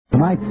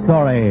Tonight's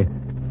story,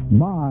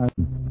 Mars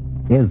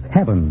is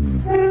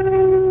Heaven.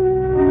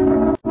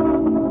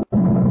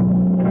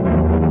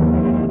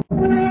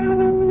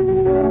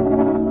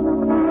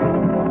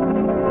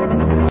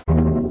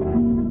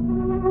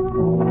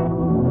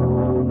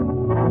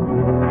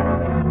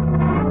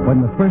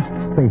 When the first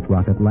space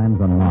rocket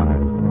lands on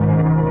Mars,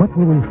 what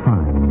will we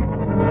find?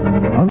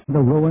 Only the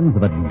ruins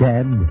of a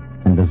dead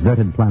and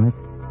deserted planet?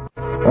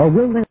 Or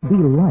will there be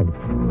life?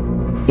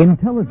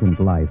 Intelligent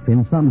life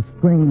in some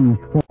strange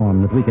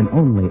form that we can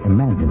only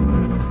imagine.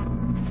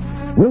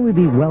 Will we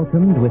be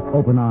welcomed with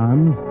open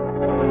arms?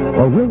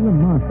 Or will the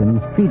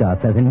Martians treat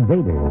us as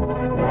invaders?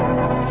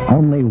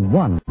 Only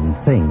one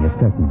thing is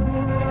certain.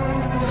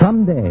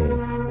 Someday,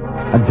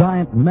 a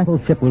giant metal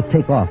ship will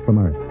take off from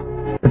Earth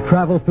to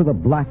travel through the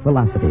black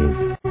velocities,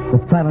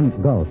 the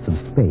silent gulfs of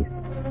space,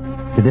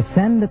 to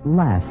descend at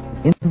last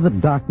into the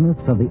darkness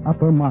of the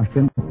upper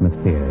Martian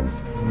atmospheres.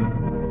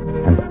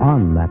 And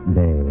on that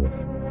day,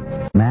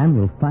 man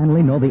will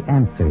finally know the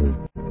answers.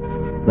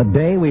 The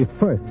day we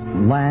first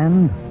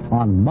land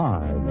on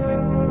Mars.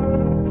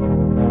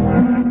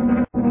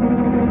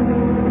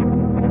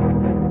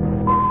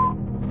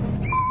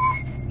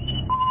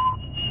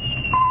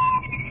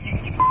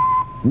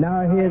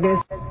 Now hear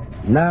this.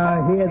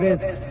 Now hear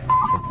this.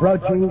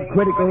 Approaching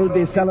critical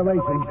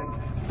deceleration.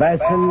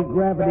 Fasten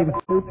gravity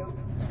suit.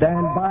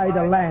 Stand by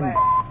to land.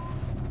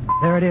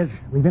 There it is.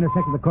 We've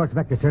intersected the course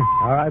vector, sir.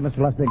 All right, Mr.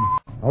 Lustig.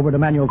 Over to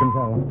manual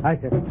control. Aye,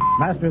 sir.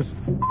 Masters,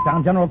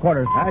 down general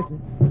quarters. Aye, sir.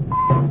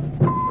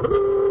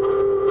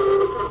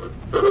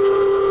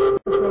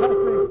 Mr.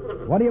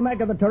 Lustig, what do you make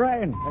of the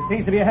terrain? There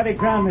seems to be a heavy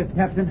ground, Mr.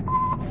 Captain.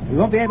 We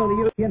won't be able to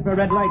use the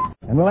infrared lights.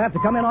 And we'll have to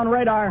come in on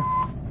radar.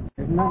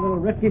 Isn't that a little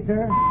risky,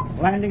 sir?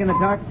 Landing in the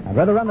dark? I'd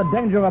rather run the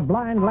danger of a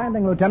blind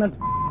landing, Lieutenant,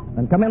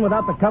 than come in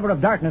without the cover of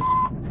darkness.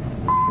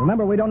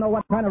 Remember, we don't know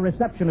what kind of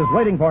reception is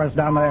waiting for us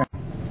down there.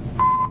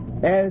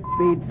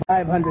 Airspeed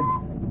 500.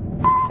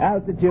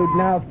 Altitude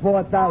now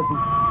 4,000.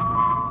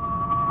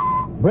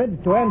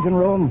 Bridge to engine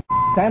room.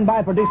 Stand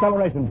by for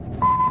deceleration.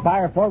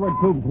 Fire forward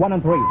tubes 1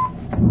 and 3.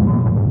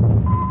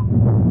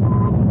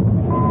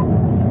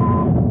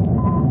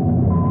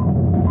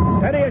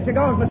 Steady as she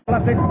goes, Mr.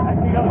 Lustig. As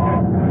she goes, sir.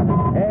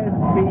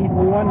 Airspeed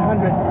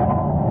 100.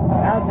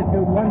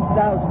 Altitude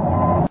 1,000.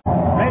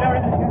 Radar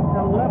indicates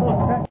a level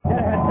stretch dead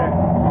ahead, sir.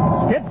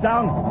 Skids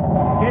down.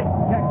 Skid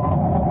check.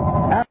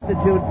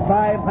 Altitude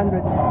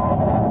 500.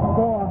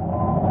 4.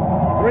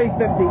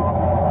 350.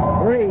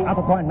 3. Up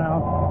a point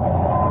now.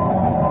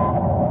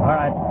 All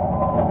right.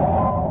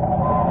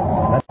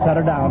 Let's set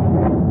her down.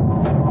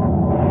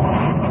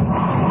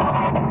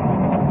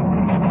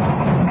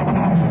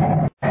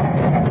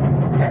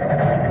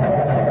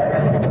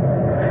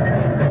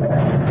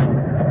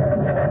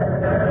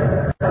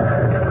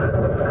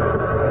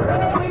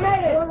 We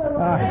made it!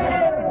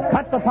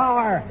 Cut the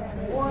power.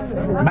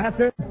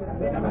 Master,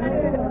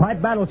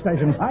 pipe battle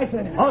stations. Aye,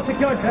 sir. All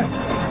secured, sir.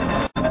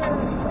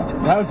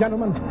 Well,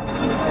 gentlemen,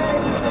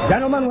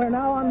 we're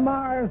now on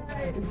Mars.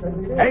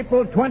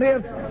 April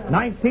 20th,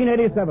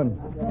 1987.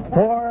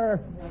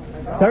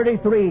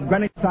 4:33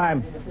 Greenwich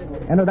time.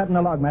 Enter that in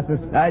the log, Masters.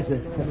 Aye,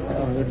 sir.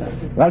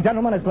 Well,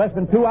 gentlemen, it's less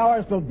than 2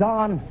 hours till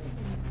dawn.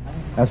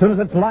 As soon as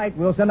it's light,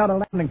 we'll send out a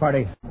landing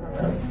party.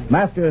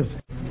 Masters,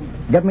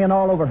 get me an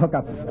all-over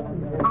hookup.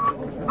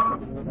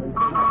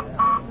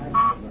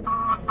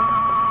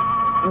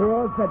 We're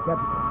all set,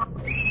 Captain.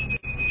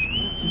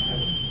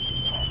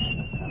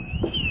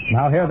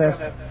 Now hear this.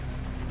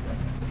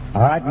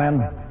 All right,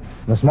 men.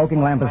 The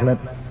smoking lamp is lit.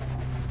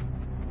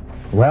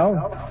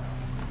 Well,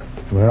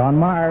 we're on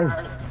Mars.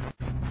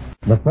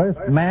 The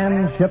first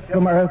manned ship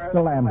from Earth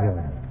to land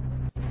here.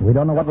 We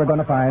don't know what we're going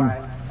to find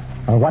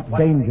or what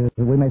dangers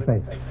we may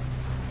face.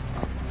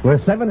 We're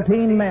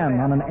 17 men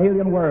on an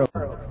alien world.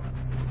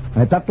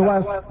 And it's up to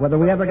us whether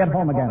we ever get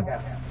home again.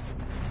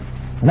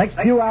 The next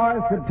few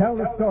hours should tell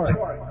the story.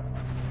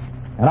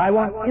 And I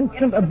want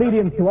instant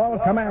obedience to all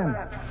commands.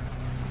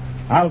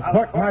 I'll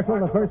court-martial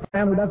the first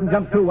man who doesn't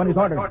jump to when he's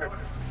ordered.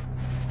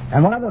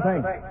 And one other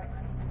thing.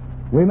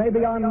 We may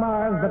be on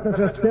Mars, but this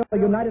is still a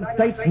United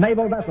States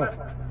naval vessel.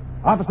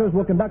 Officers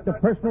will conduct a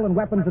personal and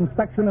weapons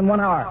inspection in 1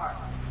 hour.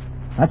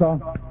 That's all.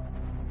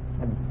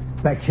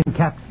 Inspection,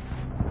 Captain.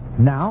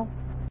 Now?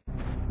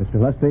 Mr.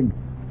 Lustig,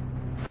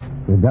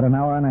 we've got an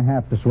hour and a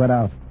half to sweat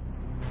out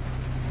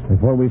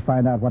before we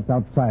find out what's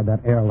outside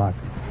that airlock.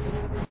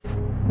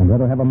 I'd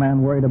rather have a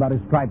man worried about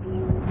his stripes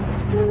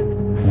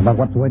than about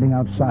what's waiting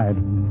outside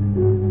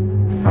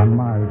on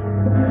Mars.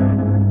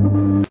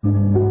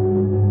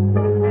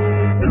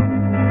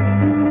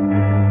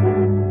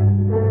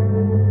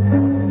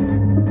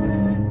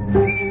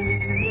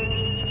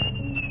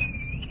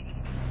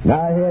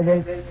 Now hear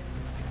this.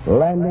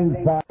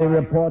 Landing party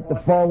report to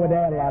forward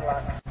airlock.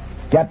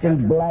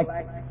 Captain Black,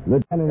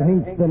 Lieutenant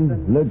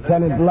Hingston,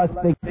 Lieutenant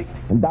Lustig,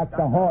 and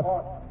Dr. Horst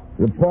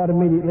report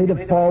immediately to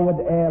forward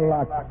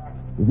airlock.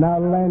 It's now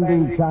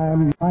landing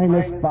time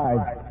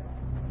 -5.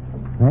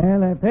 Well,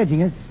 they're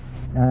paging us.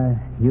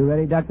 You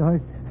ready, Dr.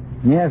 Horst?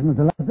 Yes,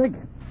 Mr. Lustig.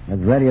 As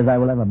ready as I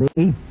will ever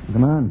be.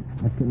 Come on.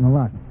 Let's get in the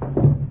lock.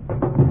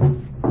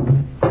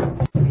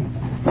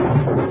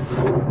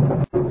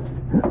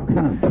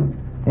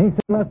 Ain't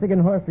Lustig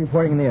and Horst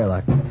reporting in the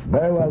airlock.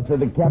 Very well, sir.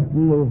 The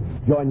captain will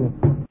join you.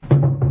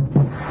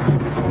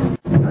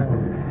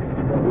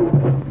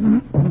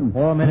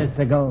 4 minutes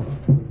to go.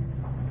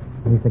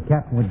 At least the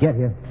captain would get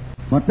here.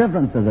 What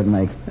difference does it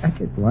make? I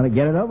just want to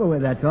get it over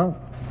with, that's all.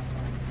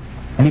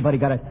 Anybody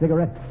got a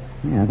cigarette?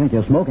 Yeah, I think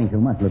you're smoking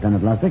too much,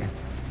 Lieutenant Lustig.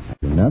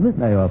 You nervous?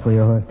 There you are, for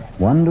your horse.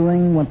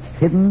 Wondering what's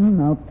hidden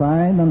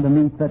outside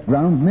underneath that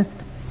ground mist?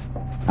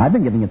 I've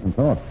been giving it some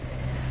thought.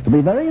 It'll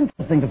be very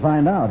interesting to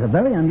find out. A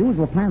very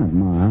unusual planet,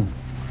 Mars.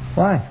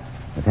 Why?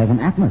 It has an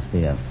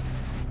atmosphere.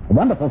 A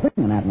wonderful thing,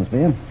 an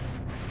atmosphere.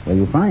 Where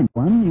you find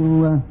one,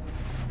 you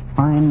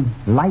find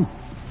life.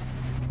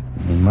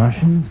 The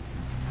Martians?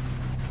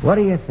 What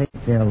do you think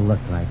they'll look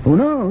like? Who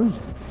knows?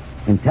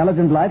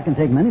 Intelligent life can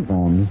take many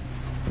forms.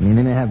 You mean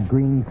they may have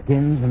green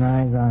skins and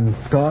eyes on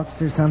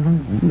stalks or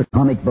something? The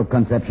comic book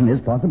conception is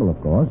possible, of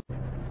course.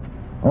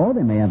 Or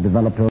they may have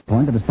developed to a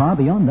point that is far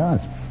beyond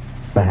us.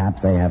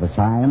 Perhaps they have a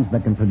science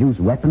that can produce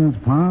weapons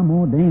far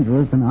more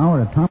dangerous than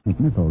our atomic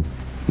missiles.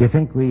 You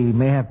think we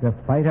may have to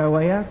fight our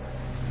way out?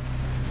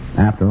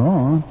 After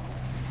all,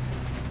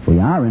 we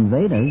are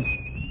invaders.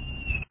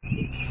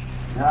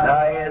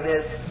 Now hear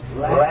this.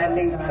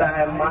 Landing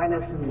time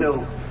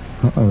 -2.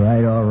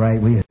 All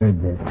right. We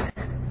heard this.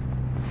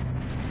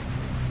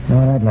 You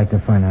know what I'd like to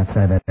find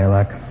outside that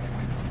airlock?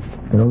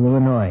 Good old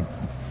Illinois.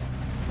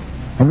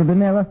 Ever been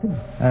there, Lustig?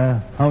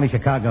 Only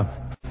Chicago.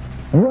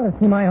 You want to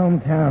see my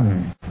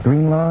hometown?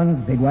 Green lawns,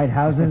 big white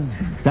houses.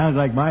 Sounds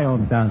like my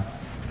hometown.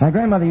 My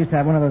grandmother used to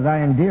have one of those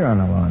iron deer on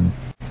the lawn.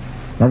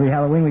 Every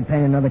Halloween we'd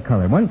paint another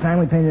color. One time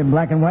we painted it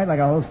black and white like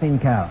a Holstein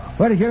cow.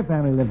 Where does your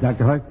family live,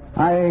 Dr. Hart?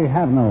 I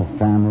have no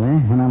family.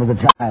 When I was a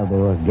child, they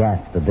were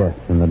gassed to death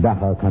in the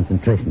Dachau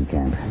concentration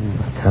camp.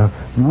 Tough.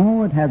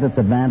 No, it has its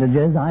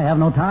advantages. I have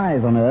no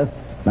ties on Earth.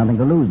 Nothing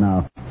to lose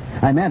now.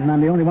 I imagine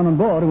I'm the only one on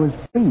board who is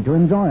free to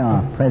enjoy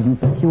our present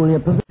peculiar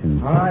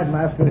position. All right,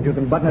 Master, you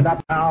can button it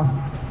up now.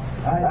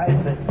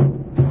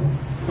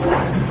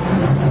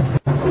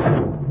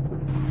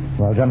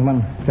 Well,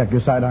 gentlemen, check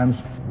your sidearms.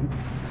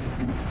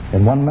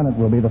 In 1 minute,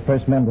 we'll be the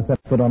first men to set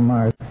foot on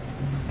Mars.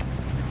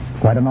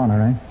 Quite an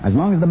honor, eh? As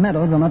long as the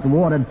medals are not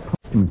awarded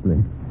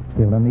posthumously.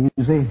 Still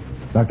uneasy,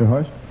 Dr.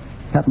 Horst?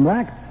 Captain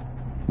Black,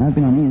 I've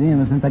been uneasy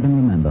ever since I can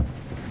remember.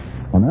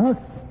 On Earth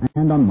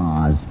and on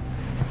Mars.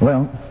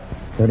 Well,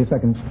 30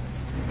 seconds.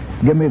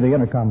 Give me the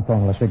intercom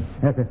phone, Lustig.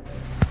 Yes, sir.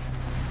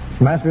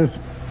 Masters,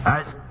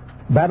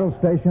 battle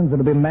stations are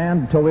to be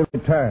manned until we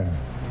return.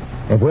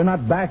 If we're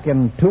not back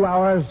in 2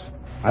 hours,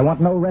 I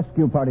want no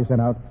rescue party sent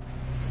out.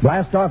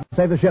 Blast off and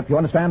save the ship, you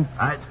understand?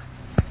 Aye.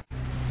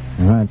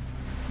 All right.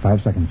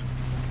 5 seconds.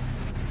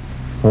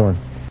 4,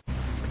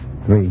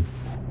 3,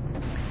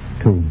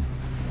 2,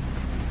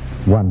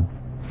 1.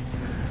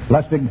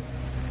 Lustig,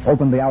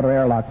 open the outer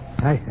airlock.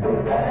 Aye, sir.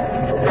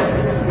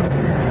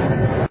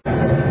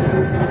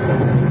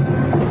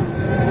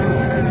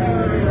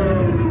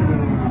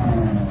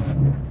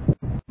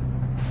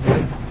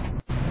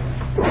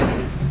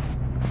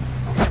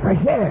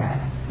 Right there.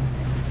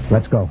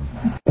 Let's go.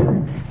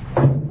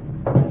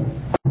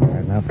 All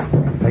right, now,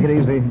 take it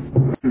easy.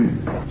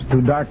 It's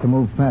too dark to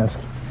move fast.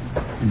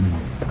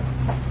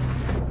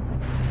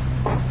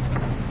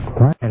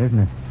 Quiet, isn't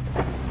it?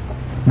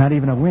 Not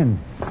even a wind.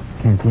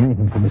 Can't see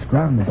anything from this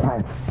ground this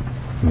time.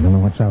 I don't know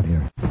what's out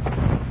here. All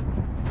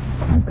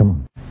right, come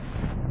on.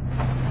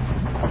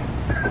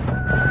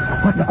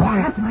 What the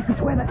quiet? I could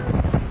swear that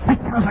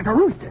sounds like a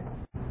rooster.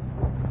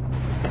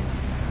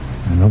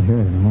 I don't hear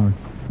it anymore.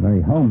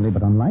 Very homely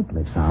but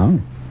unlikely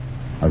sound.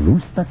 A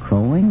rooster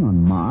crowing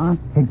on Mars?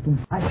 Higston,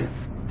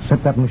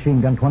 set that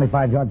machine gun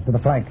 25 yards to the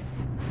flank.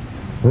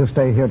 We'll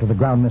stay here till the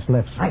ground mist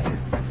lifts. Aye, sir.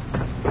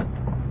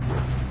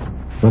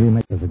 What do you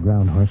make of the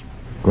ground, Horst?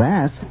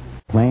 Grass.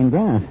 Plain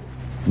grass.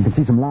 You can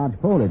see some large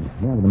foliage.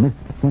 Yeah, with the mist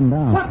thinned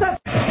down. What's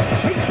that?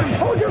 Higston,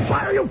 hold your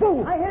fire, you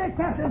fool! I hit it,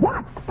 Captain.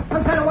 What?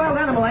 Some kind of wild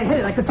animal. I hit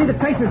it. I could see the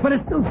traces, but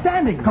it's still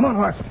standing. Come on,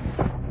 Horst.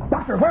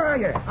 Doctor, where are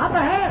you? Up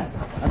ahead.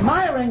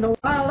 Admiring the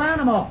wild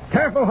animal.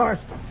 Careful,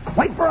 Horst.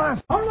 Wait for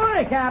us. Don't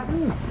worry,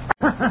 Captain.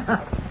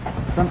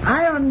 Some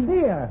iron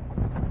deer.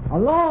 A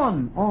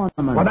lawn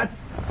ornament. Well,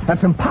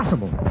 that's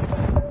impossible.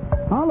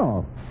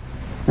 Hollow.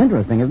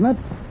 Interesting, isn't it?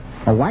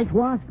 A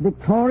whitewashed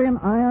Victorian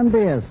iron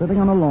deer sitting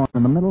on a lawn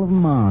in the middle of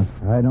Mars.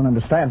 I don't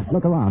understand.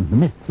 Look around. The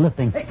mist's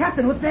lifting. Hey,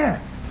 Captain, look there.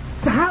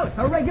 It's a house.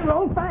 A regular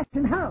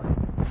old-fashioned house.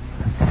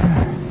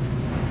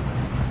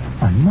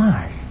 On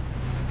Mars.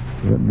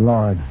 Good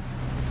Lord.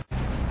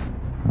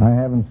 I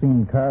haven't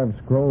seen carved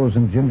scrolls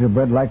and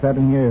gingerbread like that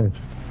in years.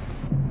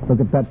 Look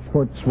at that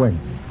port swing.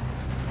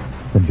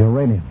 The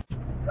geranium.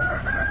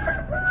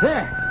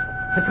 There.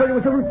 I told you it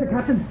was a rooster,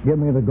 Captain. Give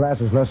me the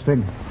glasses,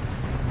 Lustig.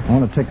 I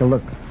want to take a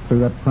look through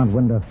that front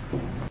window.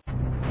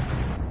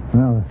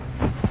 Well,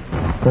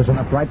 there's an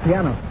upright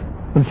piano.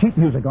 Some sheet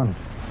music on it.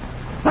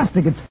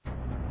 Lustig,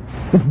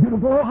 it's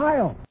beautiful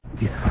Ohio.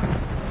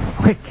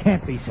 It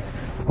can't be, sir.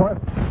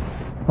 Horst,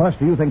 Horst,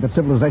 do you think that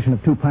civilization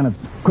of two planets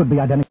could be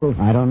identical?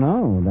 I don't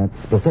know. That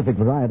specific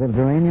variety of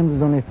geraniums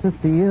is only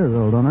 50 years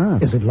old on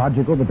Earth. Is it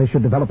logical that they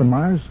should develop in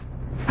Mars?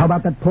 How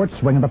about that porch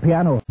swing and the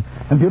piano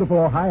and beautiful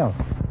Ohio?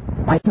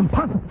 Why, it's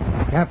impossible.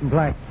 Captain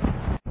Black,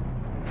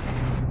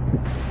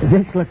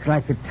 this looks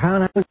like the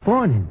town I was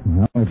born in.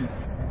 No,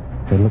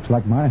 it looks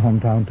like my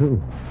hometown,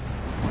 too.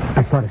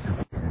 I thought of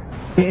something.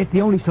 It's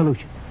the only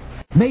solution.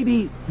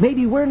 Maybe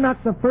we're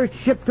not the first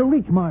ship to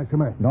reach Mars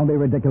from Earth. Don't be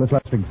ridiculous,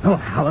 Lustig. Oh,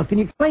 how else can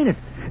you explain it?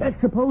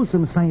 Suppose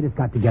some scientists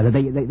got together.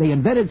 They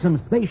invented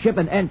some spaceship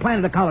and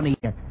planted a colony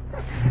here.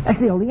 That's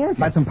the only answer.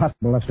 That's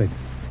impossible, Lustig.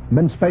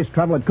 Been space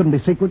travel, it couldn't be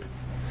secret.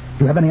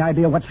 Do you have any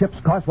idea what ships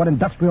cost, what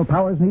industrial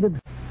power is needed?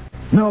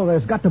 No,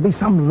 there's got to be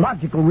some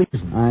logical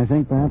reason. I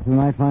think perhaps we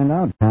might find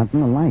out,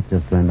 Captain. A light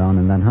just turned on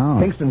in that house.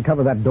 Kingston,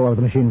 cover that door with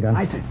a machine gun.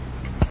 I see.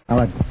 All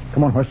right,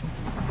 come on, Horst.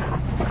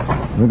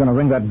 We're going to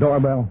ring that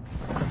doorbell.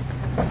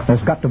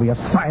 There's got to be a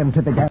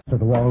scientific answer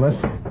to all this.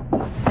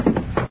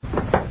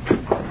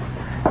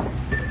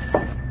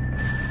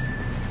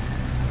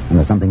 And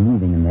there's something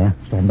moving in there.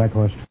 Stand back,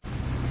 Horst.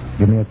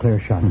 Give me a clear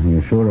shot. Are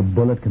you sure a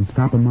bullet can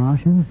stop a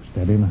Martian?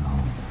 Steady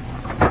now.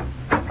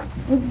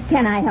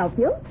 Can I help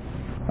you? All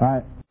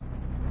right.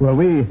 Well,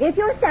 If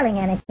you're selling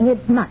anything,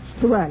 it's much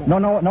too early.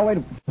 No, wait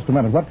just a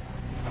minute.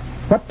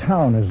 What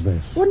town is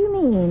this? What do you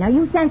mean? Are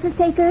you census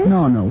takers?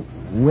 No.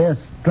 We're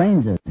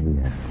strangers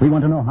here. We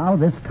want to know how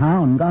this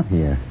town got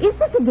here. Is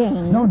this a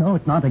game? No,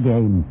 it's not a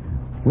game.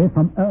 We're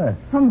from Earth.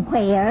 From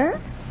where?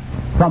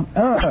 From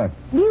Earth.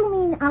 Do you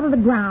mean out of the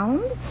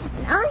ground?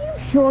 Are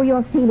you sure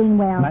you're feeling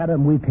well?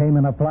 Madam, we came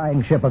in a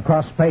flying ship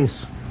across space.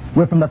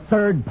 We're from the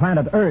third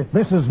planet, Earth.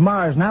 This is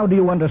Mars. Now do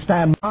you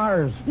understand?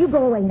 Mars. You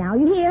go away now,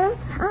 you hear?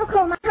 I'll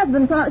call my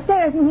husband from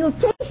upstairs and he'll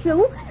chase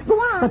you. Go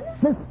on. But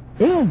this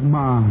is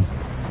Mars,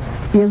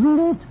 isn't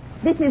it?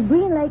 This is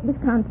Green Lake,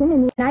 Wisconsin,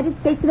 in the United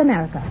States of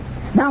America.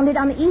 Bounded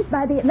on the east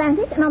by the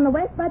Atlantic and on the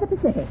west by the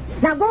Pacific.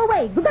 Now go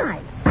away. Goodbye.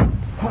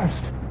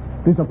 Horst,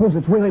 do you suppose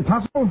it's really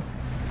possible?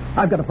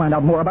 I've got to find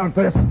out more about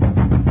this.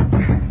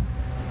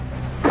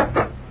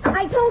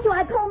 I told you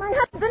I'd call my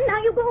husband.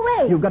 Now you go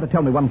away. You've got to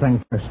tell me one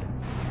thing first.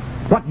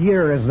 What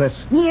year is this?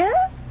 Year?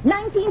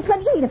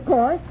 1928, of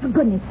course. For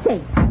goodness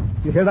sake.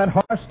 You hear that,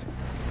 Horst?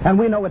 And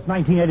we know it's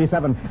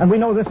 1987, and we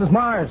know this is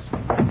Mars.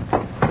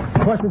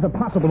 Of course, is it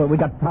possible that we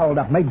got fouled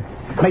up, made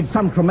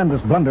some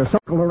tremendous blunder,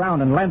 circled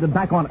around, and landed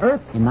back on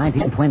Earth? In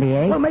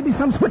 1928? Well, maybe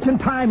some switch in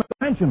time or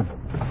dimension.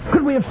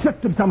 Could we have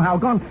shifted somehow,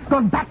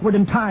 gone backward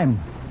in time?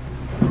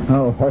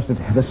 Oh, Horst,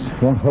 this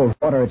won't hold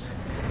water.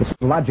 It's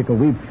logical.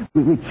 We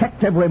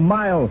checked every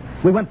mile.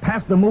 We went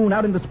past the moon,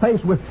 out into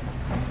space.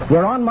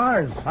 We're on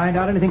Mars. Find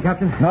out anything,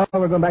 Captain? No,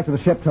 we're going back to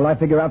the ship till I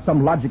figure out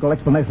some logical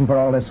explanation for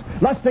all this.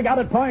 Lustig out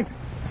at point.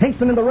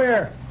 Kingston in the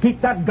rear.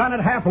 Keep that gun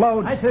at half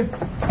load. I see.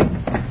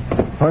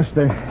 First,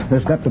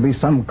 there's got to be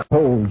some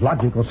cold,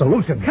 logical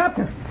solution.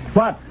 Captain!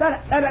 What?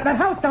 That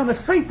house down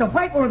the street, the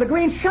white one with the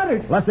green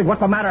shutters. Lustig, what's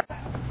the matter?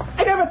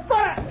 I never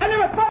thought.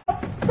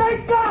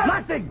 Thank God!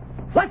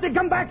 Lustig,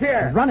 come back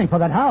here. He's running for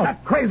that house.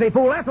 That crazy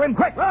fool, after him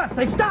quick.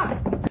 Lustig,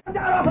 stop! Get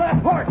down off of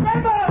that porch.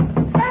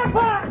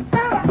 Grandpa!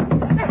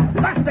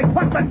 Lustig,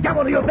 what the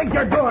devil do you think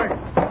you're doing?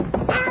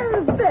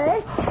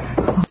 Albert!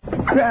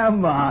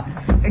 Grandma,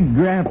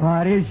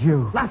 Grandpa, it is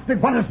you. Lustig,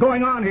 what is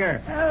going on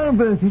here?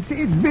 Albert,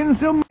 it's been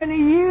so many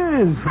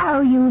years.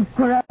 How you've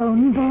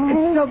grown, boy.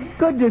 It's so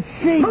good to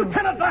see you.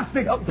 Lieutenant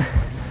Lustig! Oh.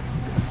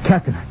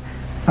 Captain,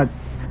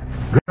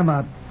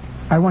 Grandma,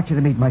 I want you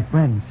to meet my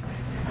friends.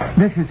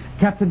 This is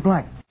Captain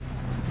Black.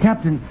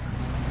 Captain,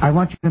 I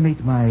want you to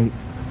meet my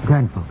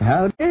grandfolks.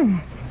 Howdy.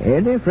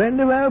 Any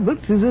friend of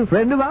Albert's is a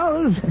friend of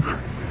ours.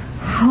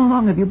 How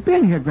long have you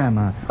been here,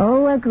 Grandma?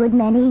 Oh, a good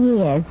many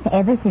years,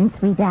 ever since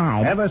we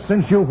died. Ever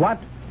since you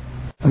what?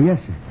 Oh, yes,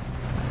 sir.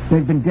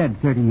 They've been dead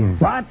 30 years.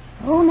 What?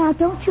 Oh, now,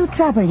 don't you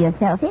trouble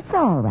yourself. It's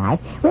all right.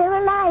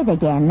 We're alive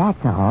again,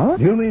 that's all.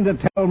 Do you mean to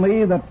tell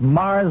me that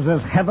Mars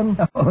is heaven?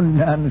 Oh,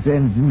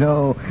 nonsense,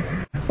 no.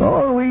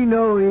 All we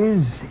know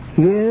is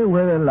here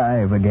we're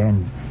alive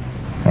again.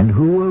 And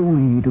who are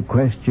we to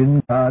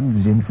question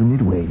God's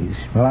infinite ways?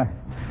 Well,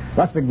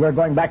 Lustig, we're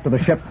going back to the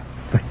ship.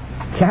 But,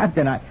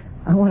 Captain, I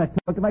want to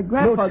talk to my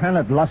grandfather.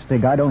 Lieutenant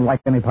Lustig, I don't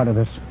like any part of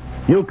this.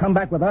 You come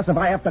back with us if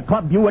I have to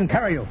club you and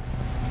carry you.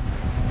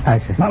 I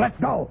see. Now, let's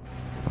go.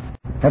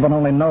 Heaven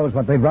only knows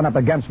what they've run up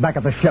against back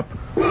at the ship.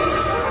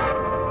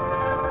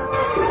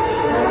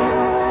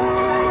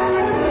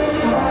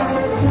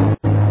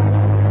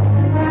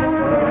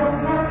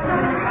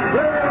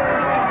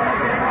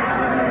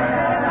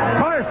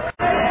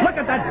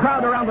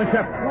 The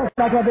ship. Looks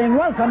like we're being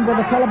welcomed with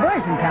a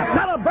celebration, Captain.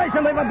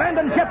 Celebration! They've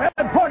abandoned ship.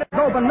 Every port is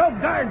open. No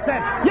guard set.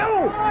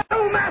 You,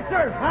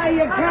 Masters!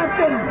 Hiya,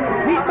 Captain.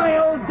 Meet my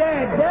old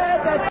dad.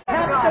 Dad, that's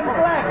Captain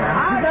Black.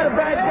 He's not a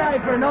bad guy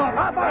for no.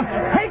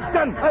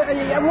 Higston!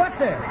 What's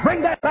it?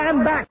 Bring that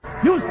man back.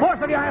 Use force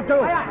if you have to.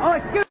 Oh,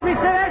 excuse me,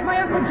 sir. There's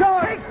my Uncle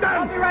George. Higston!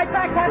 I'll be right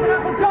back, Captain.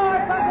 Uncle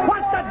George.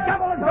 What the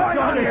devil is going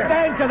on here?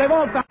 Understand, sir. They've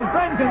all found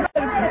friends and...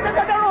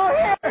 They're all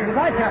here. You're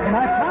right, Captain.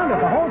 I found it.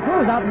 The whole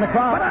crew is out in the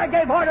from? But I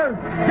gave orders.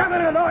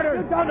 Cabinet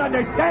orders. You don't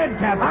understand,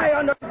 Captain. I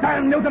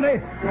understand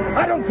mutiny.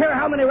 I don't care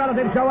how many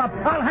relatives show up.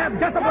 I'll have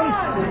discipline.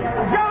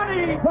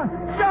 Johnny!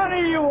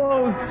 Johnny, you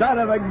old son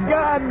of a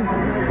gun!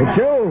 It's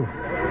you.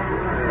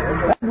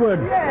 Edward.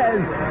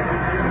 Yes.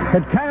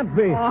 It can't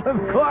be. Oh, of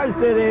course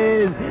it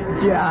is.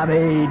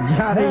 Johnny,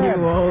 Ed.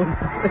 you old...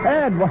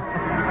 Ed.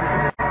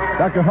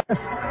 Dr.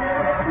 Horst.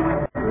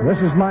 This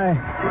is my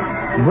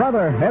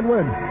brother,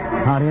 Edward.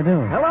 How do you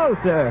do? Hello,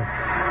 sir.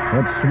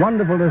 It's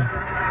wonderful to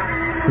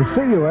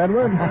see you,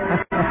 Edward.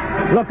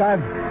 Look,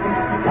 I've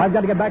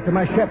got to get back to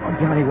my ship. Oh,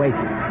 Johnny, wait.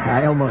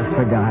 I almost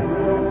forgot.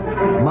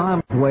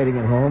 Mom's waiting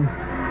at home.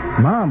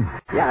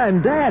 Mom. Yeah,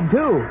 and Dad,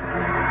 too.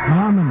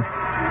 Mom and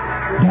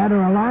Dad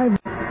are alive?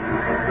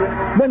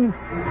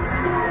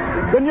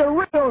 Then you're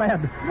real,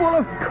 Ed. Well,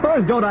 of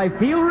course. Don't I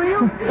feel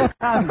real?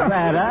 How's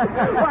that, huh?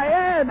 Why,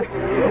 Ed!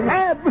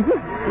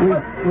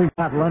 We've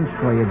got lunch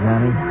for you,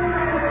 Johnny.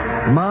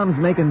 Mom's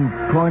making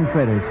corn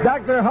fritters.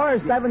 Dr.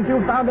 Horst, haven't you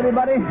found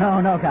anybody?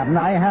 No, Captain.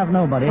 I have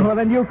nobody. Well,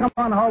 then you come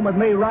on home with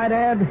me, right,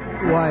 Ed?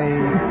 Why,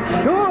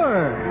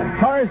 sure.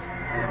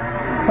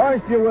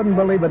 Horst, you wouldn't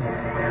believe it,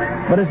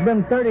 but it's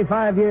been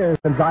 35 years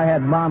since I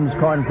had Mom's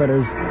corn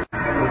fritters.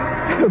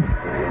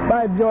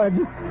 By George,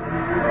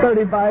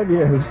 35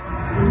 years.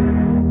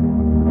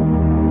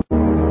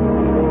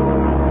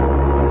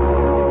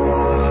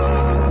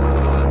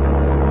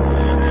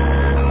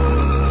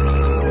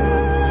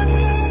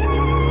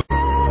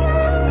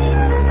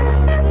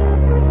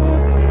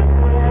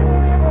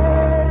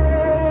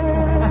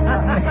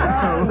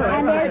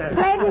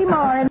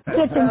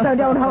 So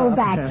don't hold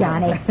back,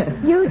 Johnny.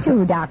 You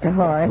too, Dr.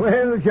 Horst.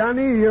 Well,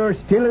 Johnny, you're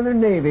still in the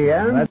Navy,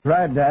 huh? That's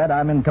right, Dad.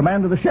 I'm in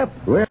command of the ship.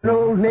 We're an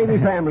old Navy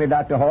family,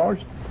 Dr.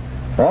 Horst.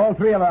 All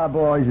three of our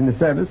boys in the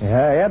service.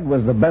 Yeah, Ed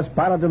was the best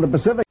pilot in the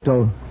Pacific,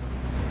 too.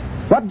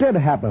 What did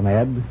happen,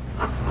 Ed?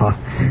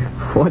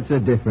 What's the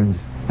difference?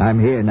 I'm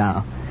here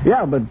now.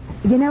 Yeah, but...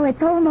 You know,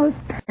 it's almost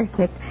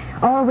perfect.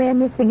 All we're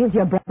missing is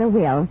your brother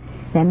Will.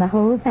 Then the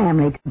whole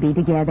family could be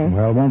together.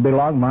 Well, it won't be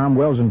long, Mom.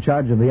 Will's in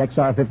charge of the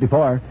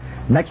XR-54.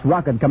 Next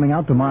rocket coming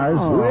out to Mars.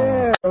 Oh.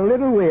 Well,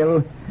 little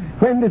Will.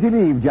 When does he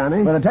leave,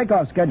 Johnny? Well, the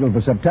takeoff's scheduled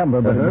for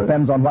September, but it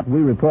depends on what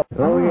we report.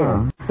 Oh,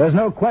 yeah. There's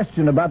no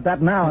question about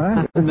that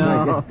now, huh?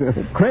 No.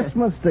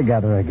 Christmas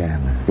together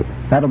again.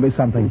 That'll be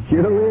something.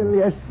 Sure will,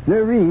 yes,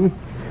 sirree.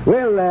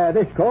 Well,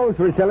 this calls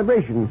for a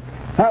celebration.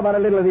 How about a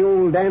little of the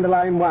old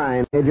dandelion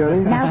wine, eh, Johnny?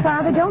 Now,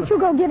 Father, don't you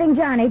go giving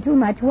Johnny too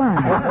much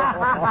wine.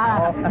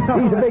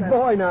 He's a big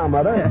boy now,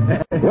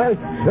 Mother. Well,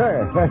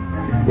 sir,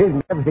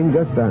 isn't everything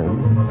just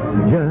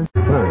fine? Just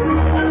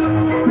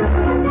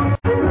fine.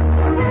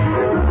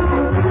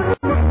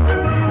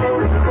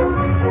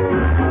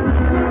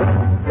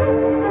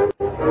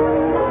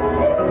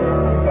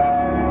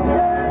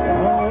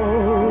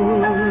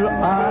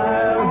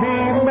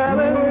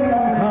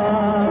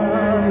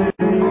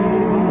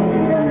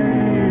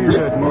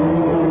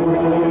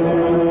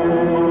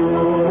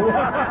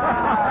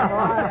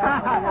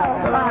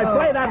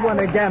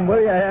 Again, will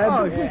you, Ed?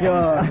 Oh,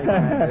 sure.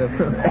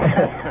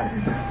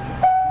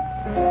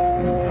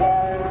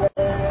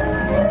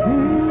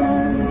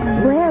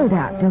 Well,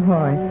 Dr.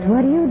 Horst,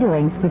 what are you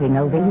doing sitting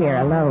over here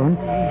alone?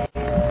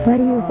 What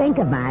do you think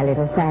of my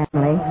little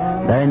family?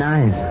 Very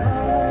nice.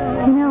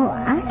 You know,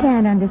 I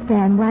can't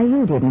understand why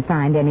you didn't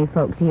find any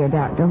folks here,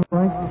 Dr.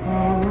 Horst.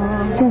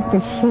 It's just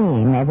a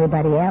shame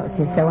everybody else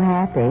is so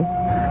happy.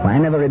 Well, I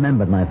never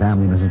remembered my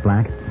family, Mrs.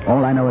 Black.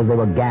 All I know is they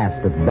were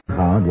gassed at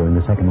Dachau during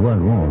the Second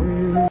World War.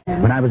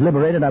 When I was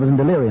liberated, I was in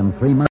delirium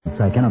 3 months.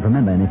 I cannot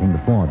remember anything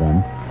before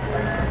then.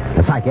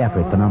 A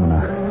psychiatric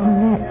phenomena.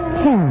 Oh,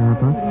 that's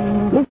terrible.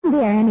 Isn't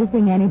there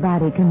anything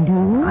anybody can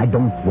do? I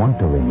don't want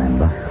to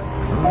remember.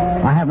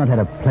 I have not had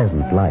a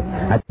pleasant life.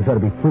 I prefer to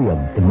be free of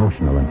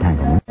emotional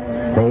entanglement.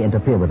 They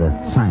interfere with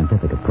a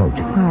scientific approach.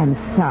 Oh, I'm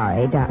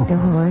sorry, Dr.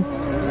 Horst.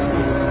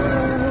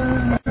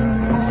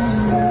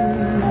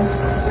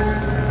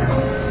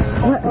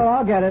 Oh,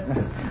 I'll get it.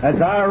 That's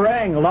our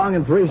ring, long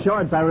and 3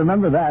 shorts. I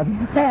remember that.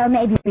 Well,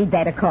 maybe we'd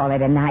better call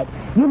it a night.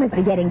 You must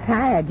be getting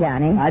tired,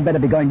 Johnny. I'd better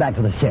be going back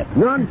to the ship.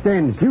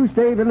 Nonsense. You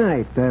stay the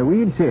night.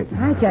 We insist.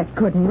 I just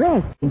couldn't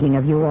rest thinking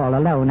of you all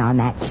alone on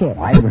that ship.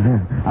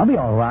 I'll be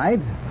all right.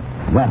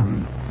 Well,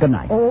 good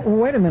night. Oh,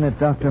 wait a minute,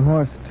 Dr.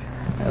 Horst.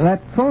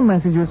 That phone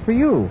message was for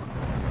you.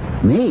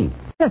 Me?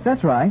 Yes,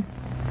 that's right.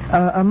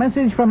 A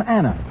message from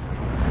Anna.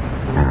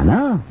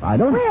 Anna? I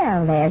don't...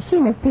 Well, there, she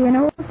must be an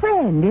old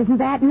friend. Isn't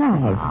that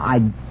nice? I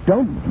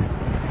don't...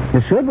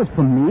 You sure it was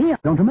for me? I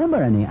don't remember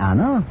any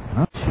Anna.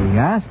 Well, she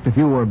asked if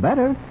you were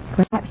better.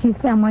 Perhaps she's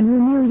someone who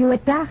knew you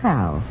at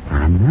Dachau.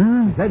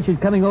 Anna? She said she's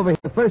coming over here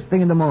the first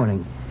thing in the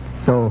morning.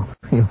 So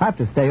you'll have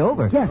to stay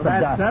over. Yes,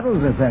 that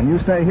settles it then. You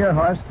stay here,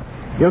 Horst.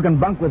 You can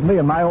bunk with me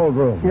in my old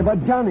room. Yeah,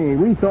 but, Johnny,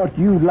 we thought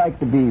you'd like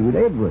to be with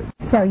Edward.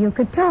 So you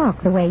could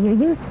talk the way you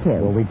used to.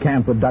 Well, we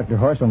can't put Dr.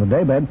 Horst on the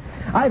daybed.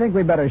 I think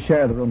we'd better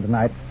share the room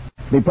tonight.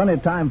 Be plenty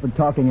of time for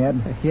talking,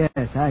 Ed. Yes,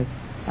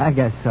 I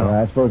guess so.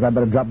 I suppose I'd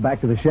better drop back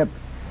to the ship.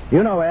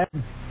 You know, Ed,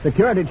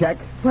 security check.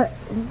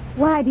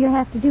 Why do you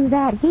have to do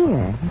that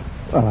here?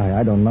 Well,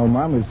 I don't know,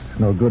 Mom. There's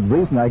no good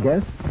reason, I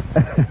guess.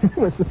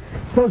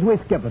 Suppose we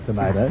skip it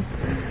tonight, eh?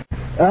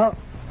 Well,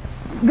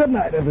 good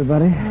night,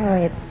 everybody. Oh,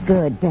 it's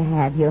good to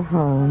have you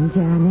home,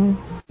 Johnny.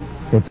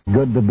 It's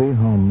good to be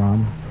home,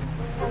 Mom.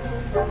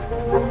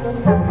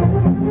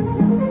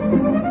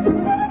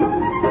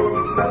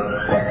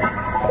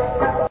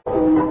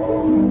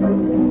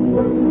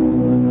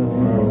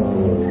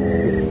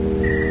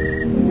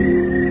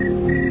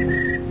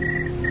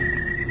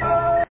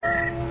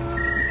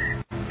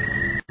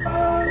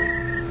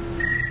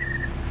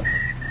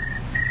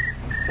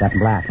 Captain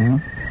Black, huh?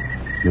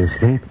 You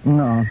asleep?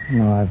 No,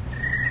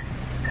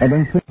 I've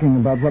been thinking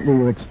about what we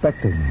were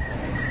expecting.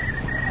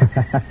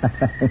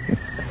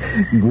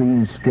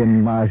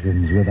 Green-skinned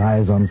Martians with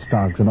eyes on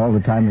stalks, and all the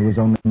time there was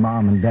only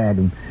Mom and Dad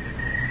and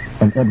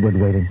Edward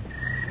waiting.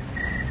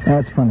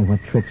 That's funny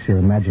what tricks your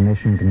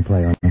imagination can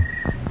play on you.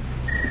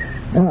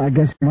 Well, I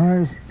guess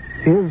Mars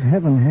is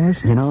heaven, Horse.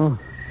 You know,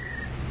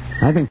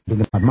 I've been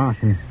thinking about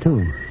Martians,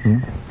 too.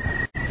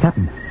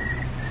 Captain,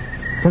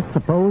 just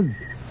suppose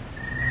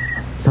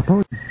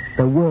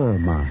there were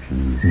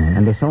Martians,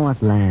 and they saw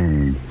us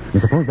land,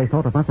 and suppose they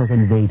thought of us as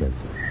invaders.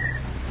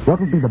 What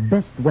would be the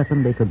best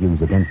weapon they could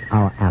use against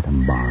our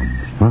atom bombs,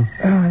 huh?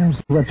 I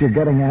see what you're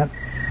getting at.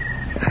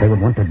 They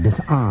would want to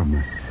disarm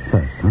us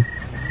first, huh?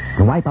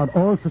 To wipe out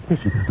all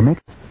suspicion, to make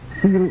us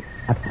feel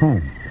at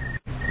home.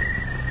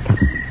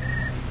 Captain,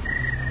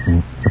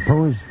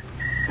 suppose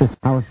this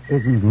house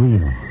isn't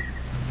real.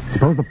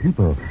 Suppose the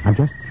people are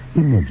just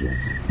images,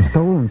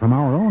 stolen from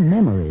our own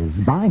memories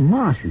by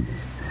Martians,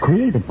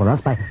 created for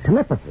us by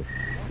telepathy,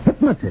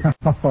 hypnotists.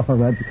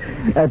 Oh,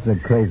 that's the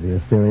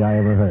craziest theory I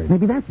ever heard.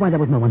 Maybe that's why there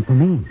was no one for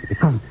me.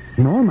 Because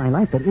in all my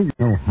life there is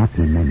no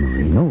happy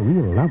memory, no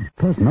real loved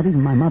person, not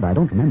even my mother. I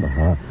don't remember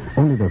her.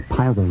 Only the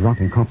piles of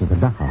rotting corpses at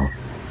Dachau.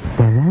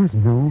 There was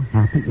no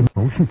happy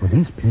emotion for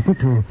these people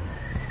to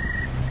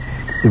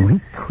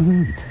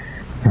recreate.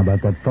 How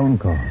about that phone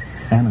call?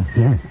 Anna?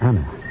 Yes,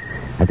 Anna.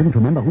 I didn't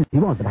remember who she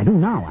was, but I do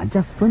now. I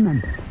just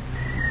remembered.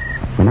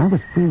 When I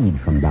was freed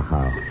from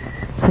Dachau,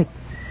 sick,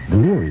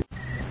 delirious,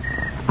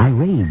 I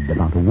raved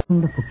about a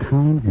wonderful,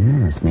 kind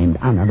nurse named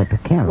Anna that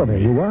took care of me. Well, there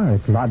you are.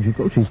 It's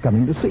logical. She's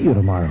coming to see you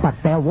tomorrow. But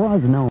there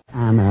was no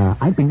Anna.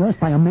 I'd been nursed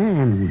by a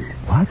man.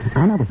 What?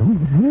 Anna was only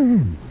a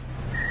man.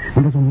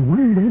 And there's only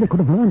one way they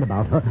could have learned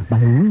about her, by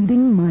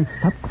reading my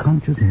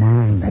subconscious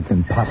mind. That's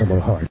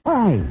impossible, Hort.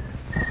 Why?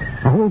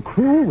 The whole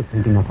crew was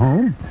thinking of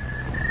home.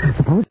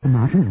 Suppose the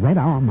Martians read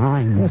our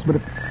minds. Yes, but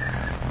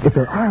if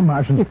there are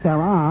Martians... If there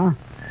are,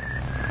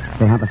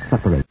 they have us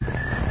separated.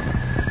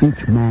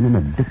 Each man in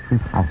a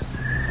different house.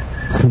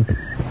 Sleeping.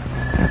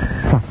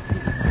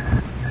 Trusting.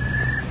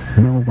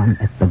 No one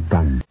at the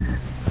gun.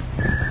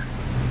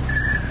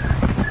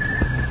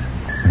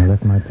 I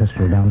left my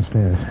pistol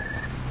downstairs.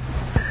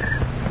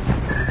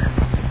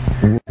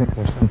 Do you think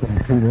there's something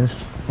to this,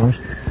 Horst?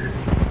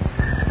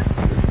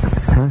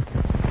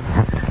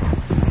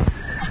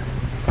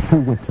 Who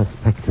would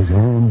suspect his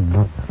own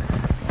mother,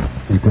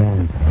 his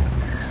grandparents?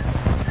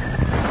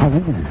 How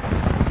easy.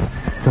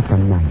 Just a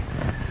knife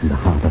in the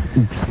heart of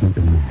each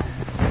sleeping man.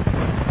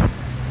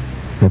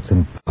 It's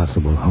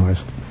impossible,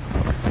 Horst.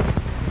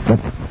 But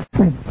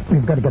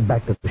we've got to get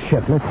back to the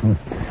ship. Listen.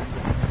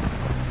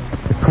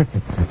 The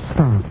crickets have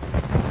stopped.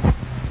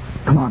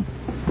 Come on.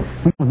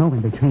 We don't know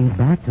when they change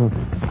back to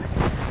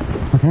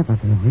whatever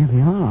they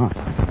really are.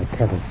 I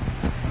can't.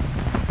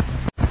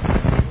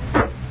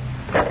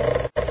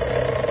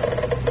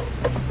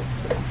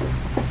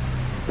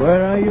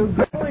 Where are you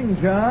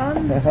going,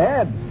 John?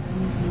 Ed,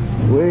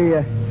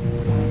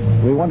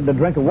 we wanted to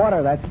drink of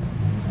water.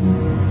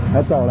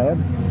 That's all, Ed.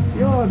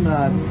 You're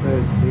not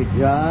thirsty,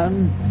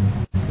 John.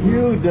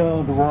 You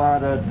don't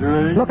want a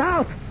drink. Look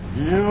out!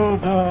 You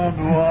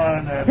don't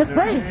want a His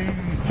drink.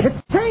 face!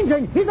 It's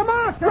changing! He's a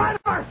monster! Run,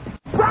 Horst!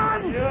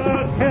 Run! You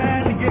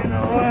can't get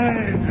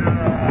away,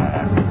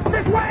 John.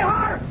 This way,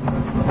 Horst!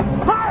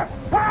 Horst,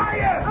 where are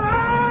you?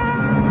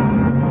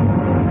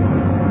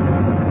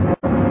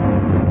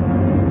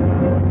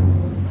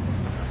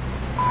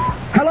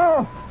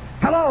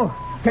 Hello!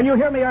 Can you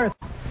hear me, Earth?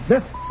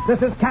 This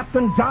is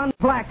Captain John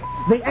Black,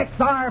 the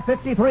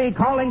XR-53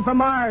 calling from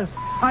Mars.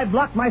 I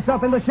blocked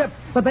myself in the ship,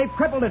 but they've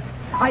crippled it.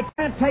 I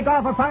can't take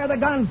off or fire the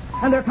guns,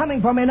 and they're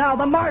coming for me now,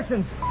 the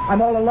Martians.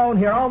 I'm all alone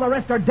here. All the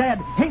rest are dead.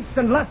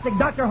 Hingston, Lustig,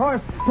 Dr.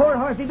 Horst. Poor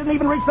Horst, he didn't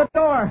even reach the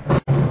door.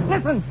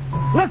 Listen!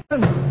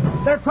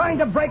 They're trying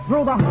to break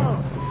through the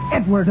hull.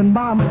 Edward and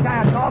Mom and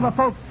Dad and all the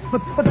folks,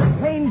 but they're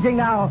changing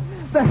now.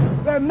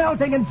 They're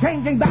melting and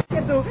changing back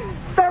into...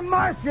 They're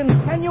Martians.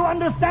 Can you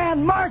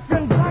understand?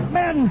 Martians, black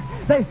men.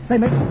 They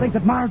make us think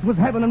that Mars was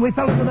heaven and we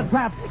fell into the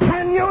trap.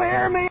 Can you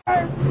hear me,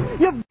 Earth?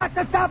 You've got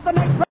to stop the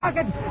next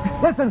rocket.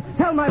 Listen,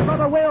 tell my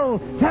brother Will.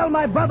 Tell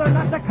my brother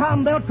not to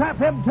come. They'll trap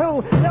him,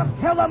 too. They'll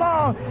kill them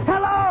all.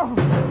 Hello?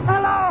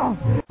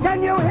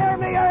 Can you hear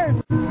me,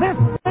 Earth? This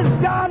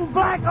is John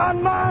Black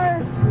on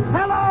Mars.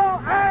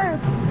 Hello,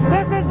 Earth.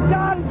 This is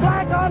John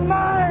Black on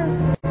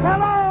Mars.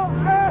 Hello,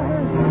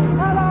 Earth.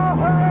 Hello,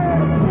 Earth.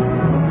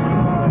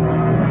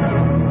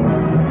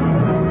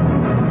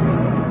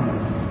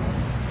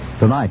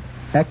 Tonight,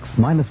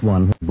 X-1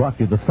 has brought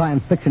you the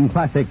science fiction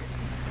classic,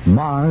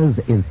 Mars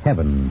is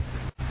Heaven.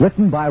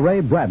 Written by Ray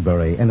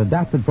Bradbury and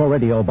adapted for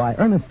radio by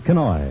Ernest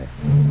Kenoy.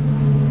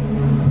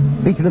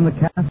 Featured in the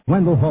cast,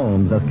 Wendell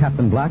Holmes as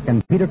Captain Black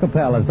and Peter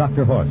Capell as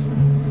Dr. Horst.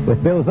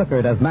 With Bill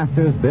Zuckert as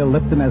Masters, Bill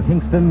Lipton as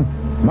Hingston,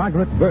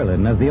 Margaret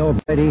Berlin as the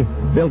old lady,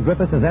 Bill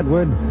Griffiths as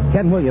Edward,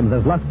 Ken Williams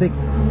as Lustig,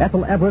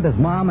 Ethel Everett as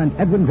Mom, and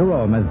Edwin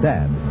Jerome as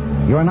Dad.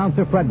 Your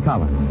announcer, Fred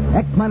Collins.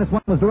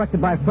 X-1 was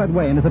directed by Fred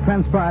Way and is a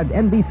transcribed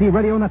NBC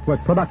Radio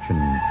Network production.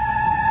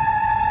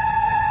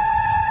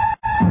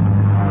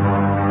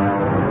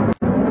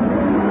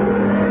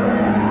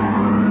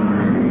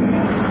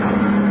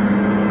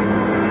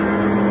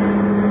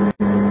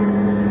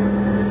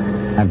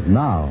 And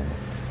now,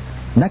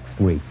 next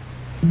week,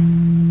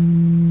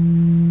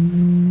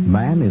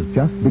 man is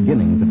just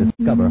beginning to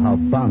discover how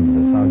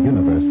boundless our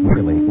universe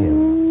really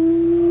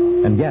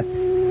is. And yet,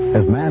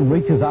 as man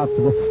reaches out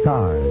to the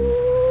stars,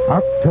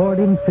 up toward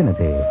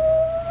infinity,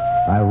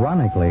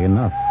 ironically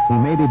enough, he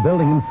may be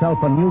building himself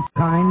a new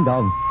kind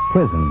of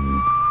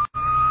prison.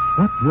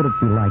 What would it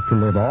be like to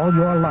live all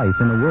your life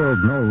in a world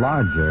no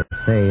larger,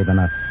 say, than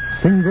a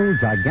single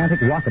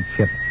gigantic rocket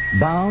ship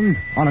bound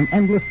on an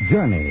endless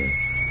journey?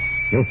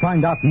 You'll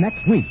find out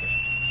next week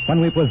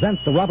when we present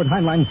the Robert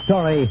Heinlein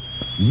story,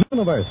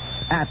 Universe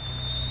at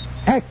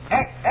X-1.